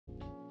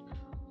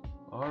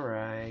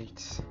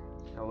Alright,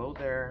 hello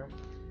there.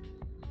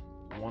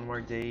 One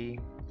more day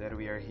that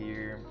we are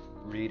here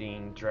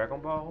reading Dragon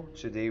Ball.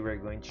 Today we're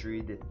going to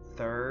read the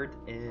third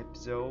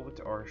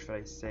episode, or should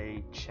I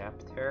say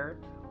chapter,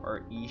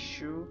 or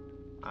issue,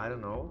 I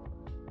don't know.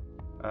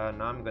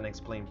 Now I'm gonna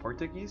explain em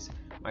português,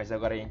 mas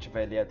agora a gente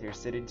vai ler a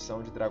terceira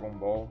edição de Dragon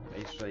Ball, é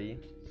isso aí.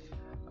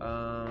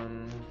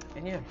 And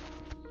yeah,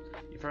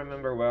 if I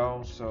remember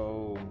well,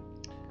 so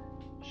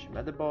she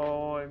met the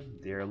boy,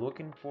 they're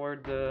looking for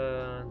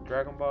the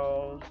Dragon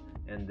Balls,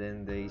 and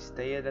then they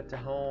stayed at the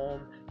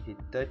home, he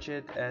touched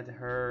it at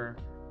her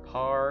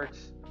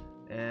parts,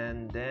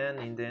 and then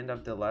in the end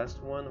of the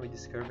last one we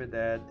discovered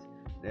that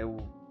there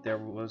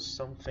was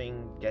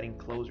something getting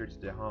closer to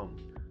the home.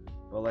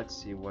 But let's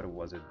see what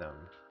was it then.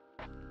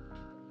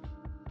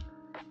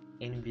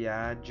 In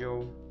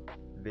viaggio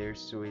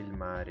verso il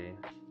mare.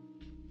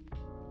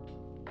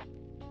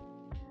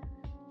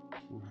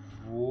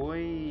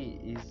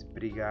 Vuoi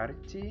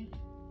sbrigarti?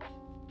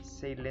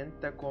 Sei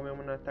lenta come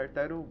una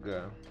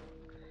tartaruga.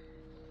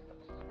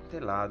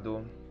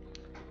 Telado.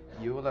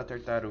 Io la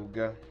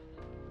tartaruga.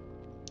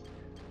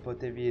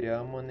 Potevi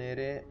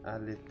rimanere a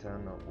letto.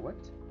 No,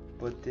 what?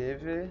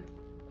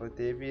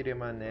 Potevi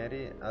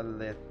rimanere a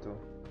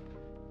letto.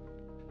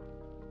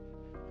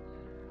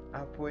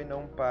 Ah, puoi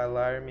non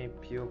parlarmi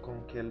più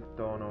con quel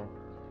tono.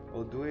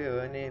 Ho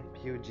 2 anni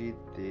più di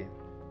te.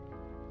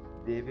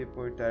 Devi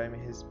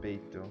portarmi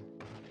rispetto.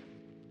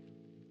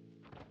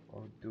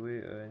 Ho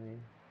 2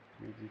 anni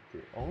più di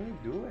te. Only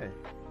 2?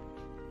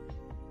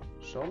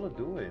 Solo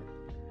 2?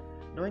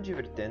 Non è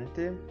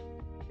divertente?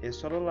 È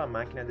solo la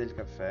macchina del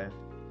caffè.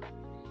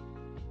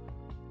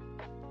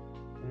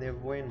 Ne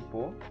vuoi un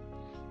po'?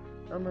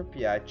 Non mi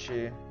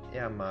piace, è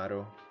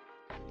amaro.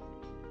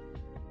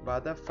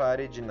 Vado a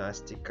fare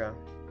ginnastica.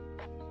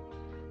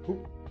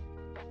 Oh,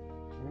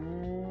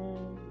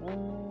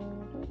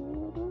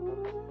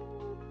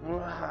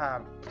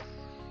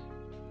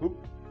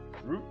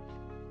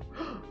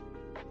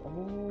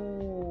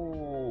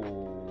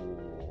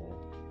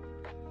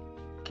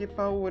 che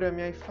paura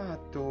mi hai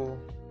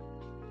fatto,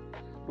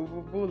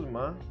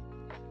 Bulma?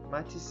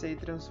 Ma ti sei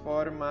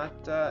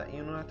trasformata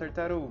in una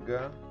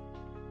tartaruga?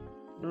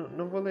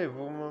 Non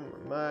volevo,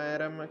 ma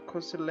era uma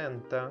cosa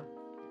lenta.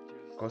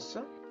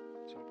 Cosa?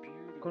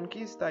 Con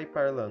chi stai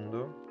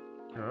parlando?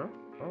 Hã?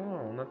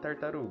 Oh, una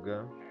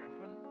tartaruga.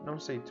 Non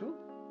sei tu?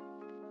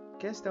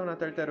 Questa è una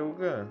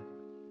tartaruga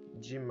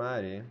di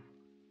mare.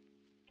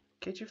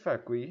 Che ci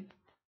fa qui?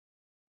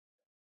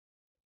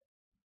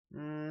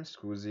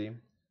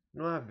 Scusi,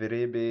 non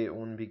avrebbe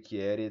un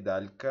bicchiere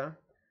d'acqua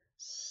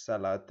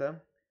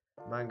salata?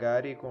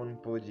 Magari con un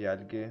po' di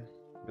alghe?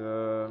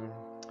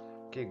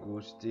 Che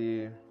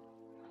gusti.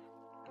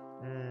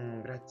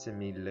 Grazie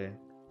mille.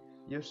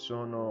 Io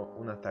sono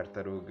una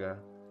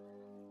tartaruga.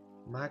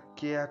 Ma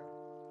che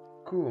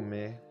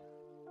acume?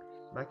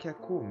 Ma che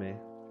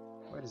acume?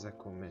 What is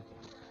acume?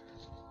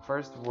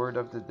 First word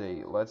of the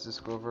day. Let's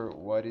discover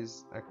what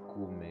is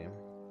acume,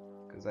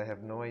 because I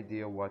have no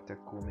idea what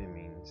acume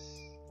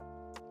means.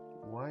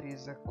 What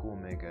is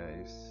acume,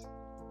 guys?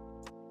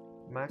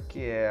 Ma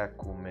che è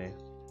acume?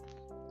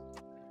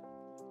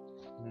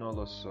 Non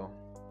lo so.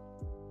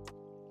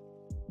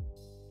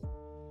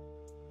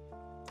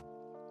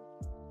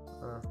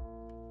 Ah.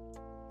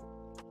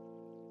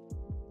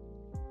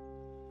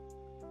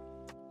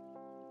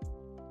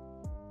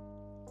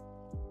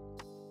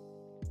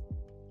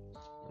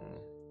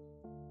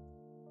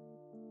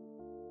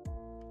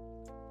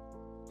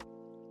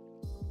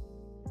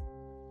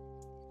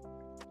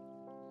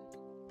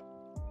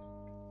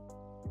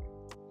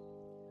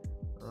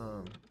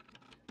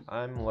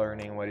 I'm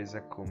learning what is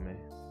acume.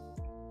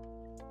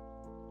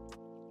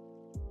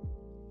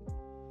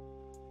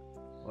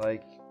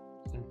 Like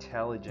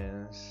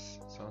intelligence,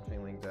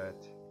 something like that.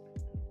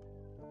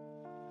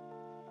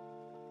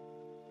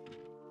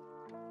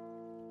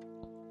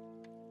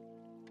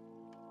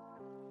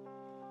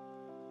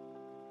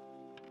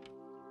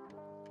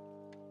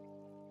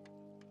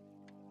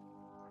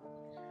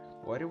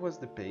 What it was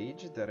the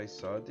page that I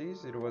saw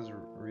this? It was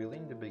really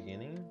in the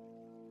beginning?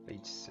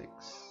 Page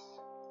 6.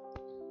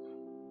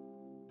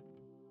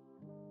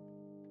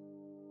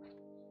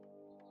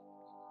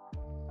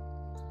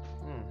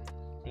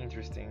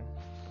 Interesting.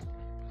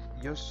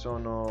 Io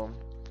stavo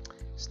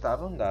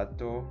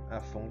andando a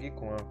funghi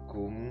con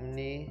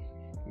alcuni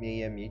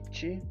miei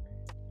amici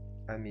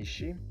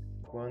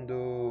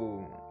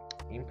quando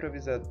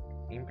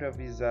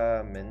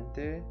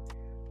improvvisamente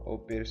ho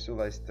perso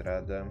la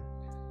strada.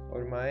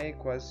 Ormai è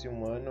quasi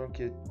un anno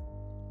che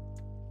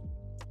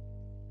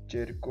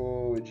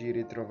cerco di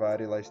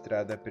ritrovare la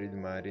strada per il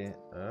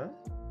mare.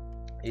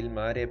 Il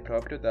mare è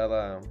proprio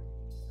dalla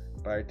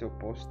parte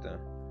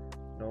opposta.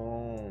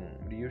 Non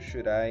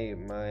riuscirai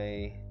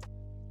mai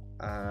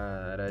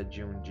a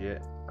raggiungerlo.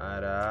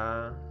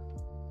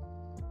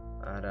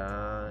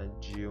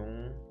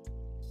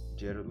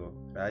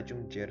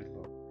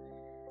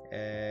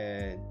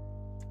 È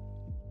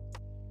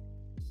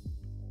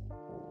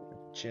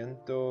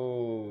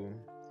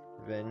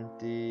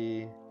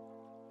 120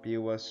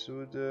 più a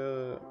sud.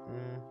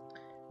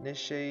 Ne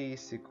sei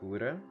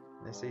sicura?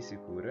 Ne sei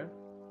sicura?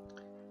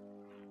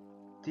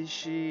 Ti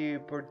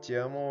ci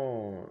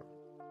portiamo.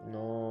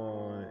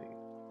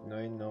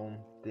 Noi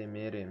non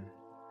temere.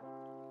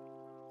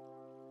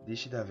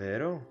 Dici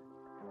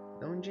davvero?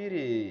 Non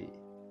giri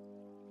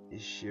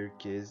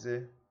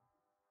sciocchezze.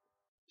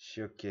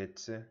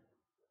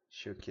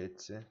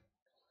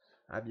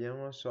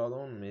 Abbiamo solo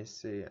un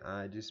mese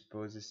a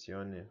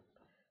disposizione.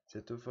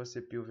 Se tu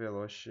fossi più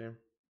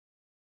veloce,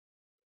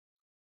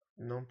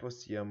 non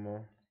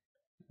possiamo.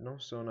 Non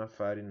sono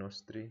affari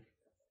nostri.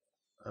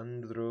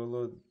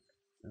 Andrò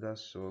da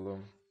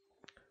solo.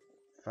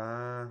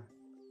 Fa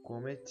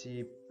come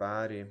ti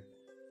pare.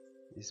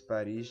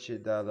 Sparisci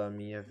dalla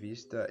mia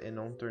vista e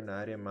non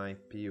tornare mai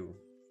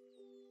più.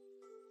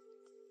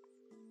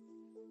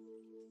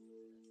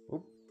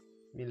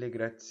 Mille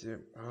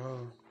grazie.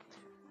 Oh,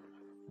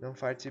 non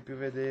farti più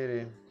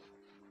vedere.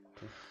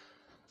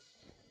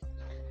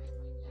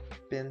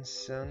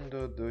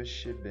 Pensando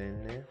dolce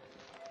bene,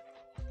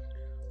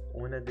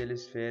 una delle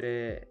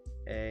sfere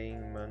è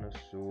in mano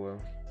sua.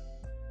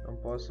 Non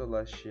posso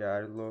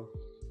lasciarlo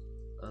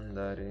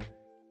andare.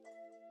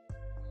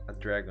 A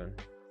dragon.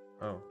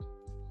 Oh,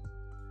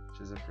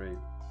 she's afraid.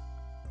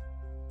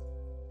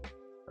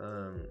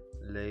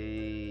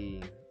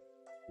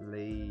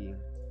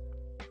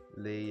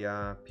 Lei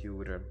ha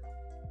paura.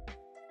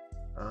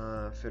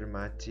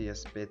 Fermati,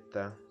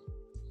 aspetta.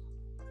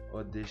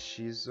 Ho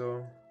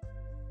deciso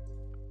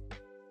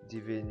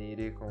di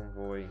venire con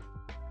voi.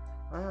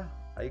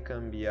 Hai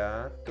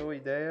cambiato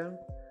idea?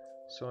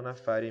 Sono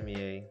affari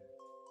miei.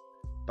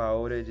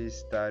 Paura di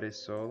stare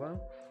sola?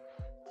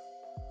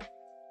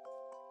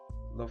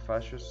 Lo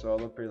faccio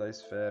solo per la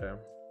sfera.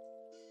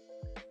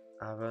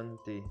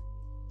 Avanti.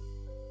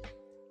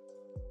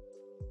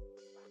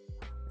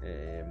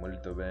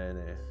 Molto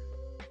bene.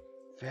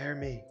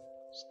 Fermi.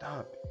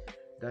 Stop.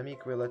 Dammi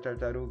quella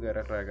tartaruga,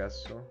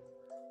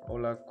 ragazzo. Ho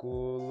la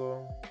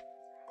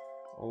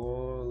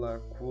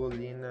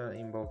cuolina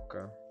in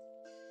bocca.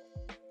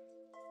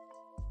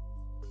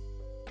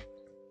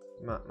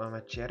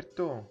 Ma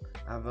certo.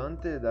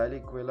 Avanti, dai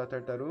quella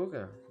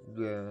tartaruga.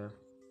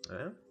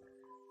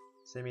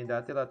 Se mi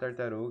date la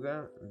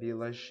tartaruga, vi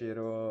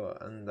lascerò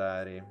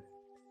andare.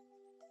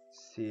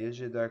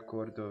 Seja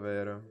d'accordo,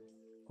 vero?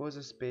 Cosa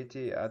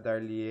aspetti a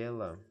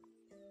dargliela?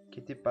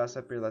 Che ti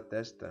passa per la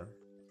testa?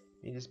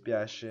 Mi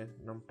dispiace,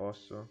 non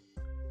posso.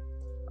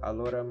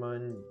 Allora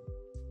mangerò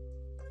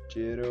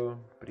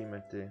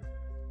prima te.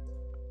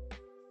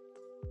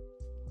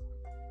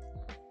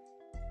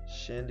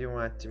 Scendi un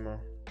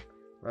attimo.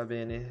 Va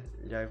bene,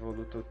 gli hai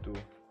voluto tu.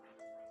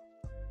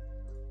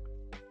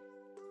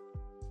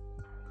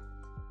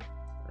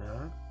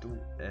 Tu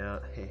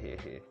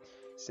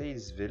sei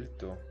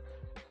svelto.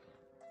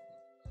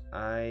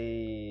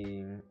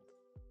 Hai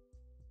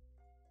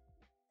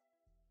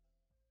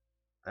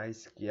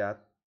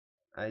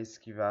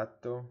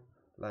schivato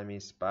la mia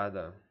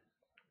spada.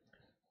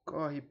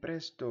 Corri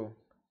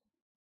presto.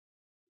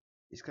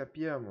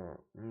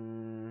 Scappiamo.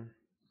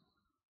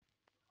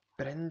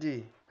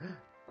 Prendi.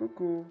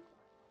 Cuco.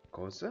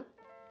 Cosa?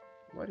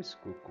 What is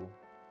Cuco?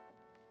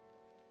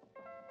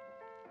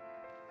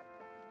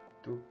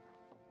 Tu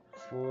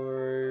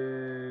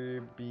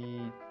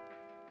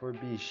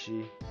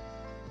forbisci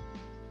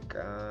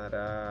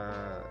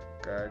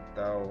cartão.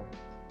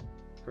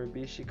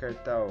 Forbisci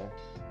cartão.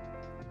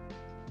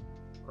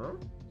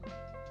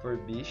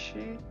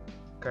 Forbisci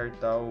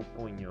cartão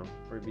punho.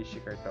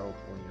 Forbisci cartão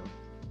punho.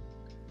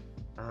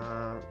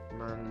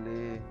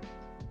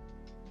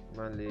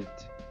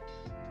 Malete.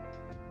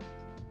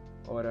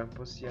 Ora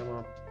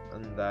possiamo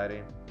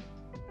andare.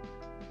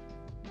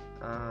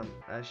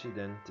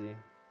 Accidenti.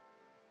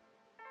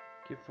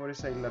 Che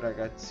forse il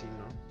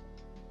ragazzino.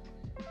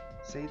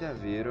 Sei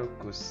davvero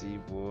così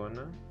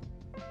buona?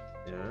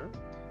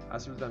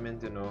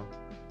 Assolutamente no.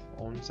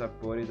 Ho un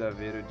sapore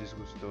davvero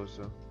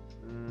disgustoso.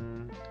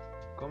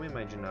 Come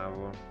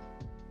immaginavo.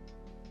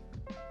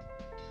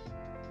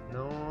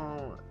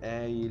 No,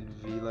 è il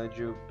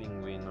villaggio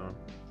pinguino.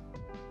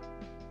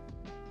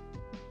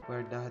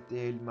 Guardate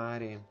il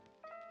mare.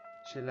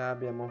 Ce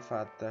l'abbiamo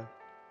fatta.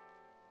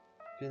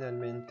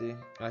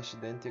 Finalmente.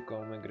 Accidenti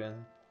come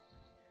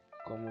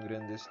un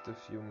grande sto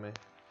fiume.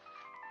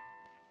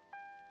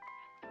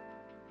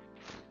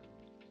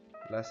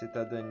 La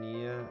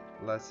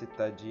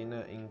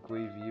cittadina in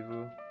cui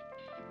vivo,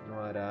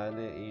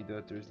 Noarale e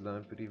Dr.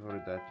 Slump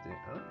ricordate.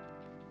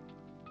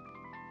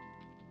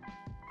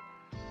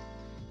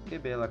 Che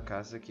bella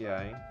casa che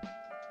hai.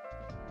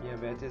 Mi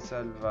avete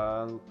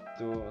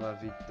salvato la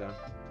vita.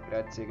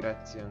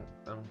 Grazie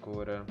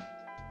ancora.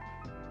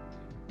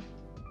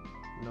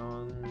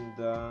 Non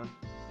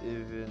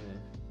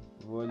datevene.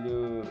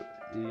 Voglio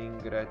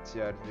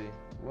ringraziarvi.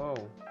 Wow,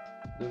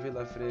 dove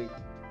la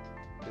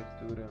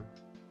fregatura?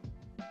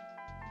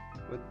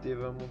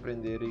 Potevamo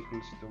prendere il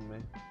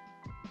costume.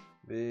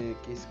 Beh,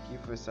 che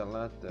schifo è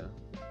salata.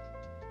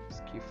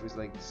 Schifo is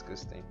like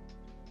disgusting.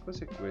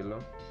 Cos'è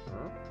quello?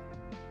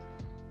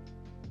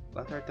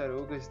 La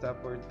tartaruga está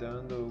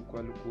portando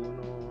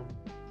qualcuno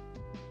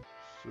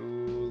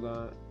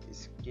sulla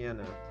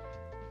schiena.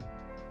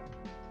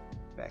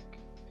 Back.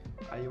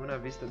 Hai una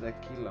vista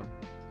daquilo.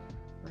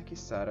 Ma chi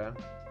sarà?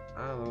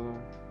 Allo,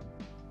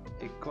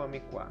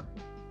 eccomi qua.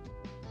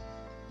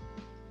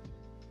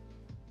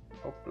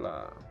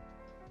 Opla.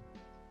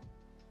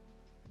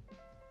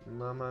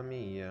 Mamma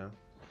mia.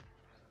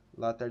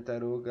 La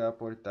tartaruga ha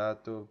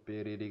portato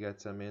per il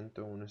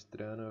ringraziamento uno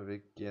strano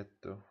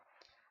vecchietto.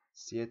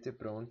 Siete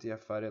pronti a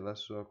fare la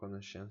sua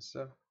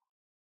conoscenza?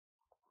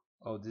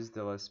 Oh, this is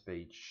the last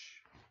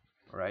page.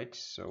 Alright,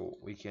 so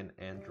we can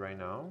end right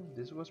now.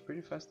 This was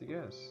pretty fast, I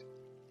guess.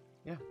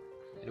 Yeah,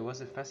 it was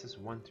the fastest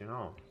one to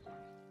know.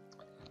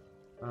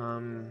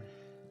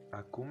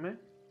 Acume?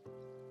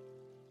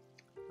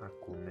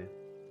 Acume,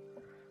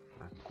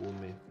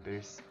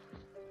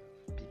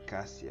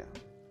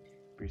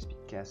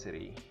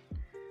 perspicacity,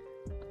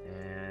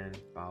 and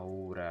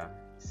paura,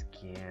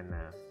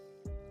 schiena,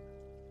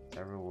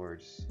 several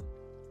words.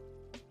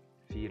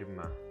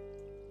 Firma,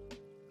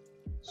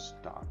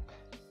 stop.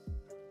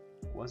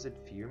 Was it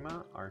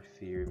firma or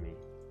firme?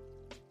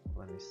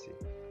 Let me see.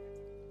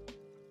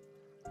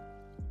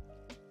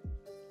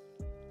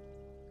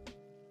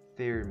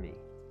 Firme.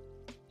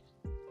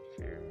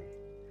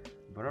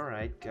 But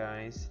alright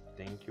guys,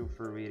 thank you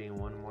for reading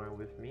one more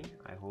with me.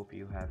 I hope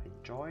you have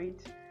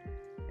enjoyed,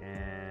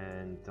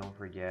 and don't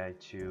forget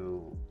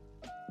to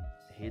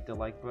hit the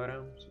like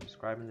button,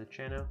 subscribe to the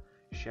channel,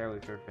 share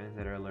with your friends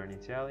that are learning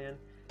Italian,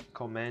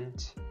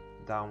 comment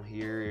down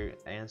here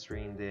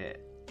answering the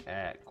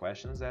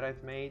questions that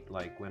I've made,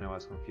 like when I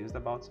was confused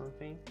about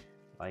something,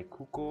 like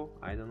Cuco.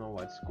 I don't know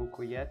what's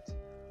Cuco yet.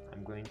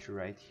 I'm going to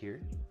write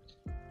here.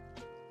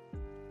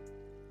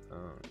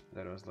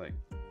 That was like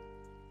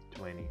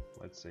 20,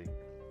 let's say.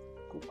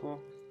 Cuco.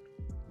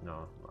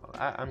 No,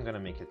 I'm gonna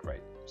make it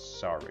right.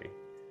 Sorry.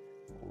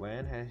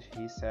 When has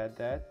he said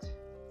that?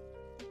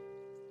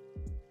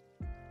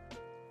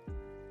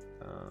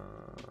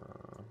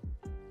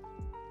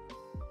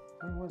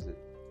 When was it?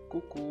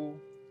 Cuckoo.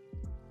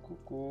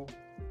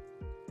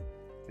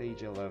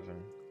 Page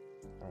 11.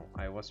 Oh,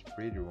 I was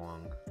pretty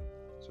wrong.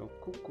 So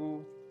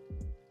cuckoo,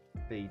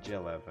 page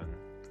 11.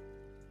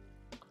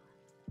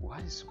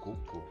 What is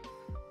cuckoo?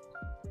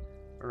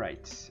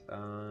 Alright,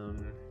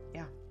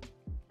 yeah,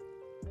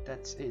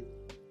 that's it.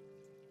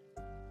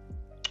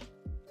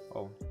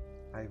 Oh,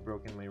 I've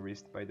broken my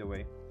wrist, by the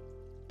way.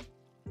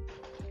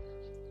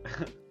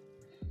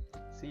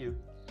 See you.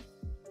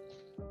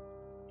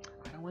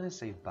 I don't want to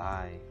say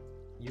bye.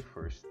 You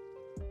first.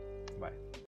 Bye.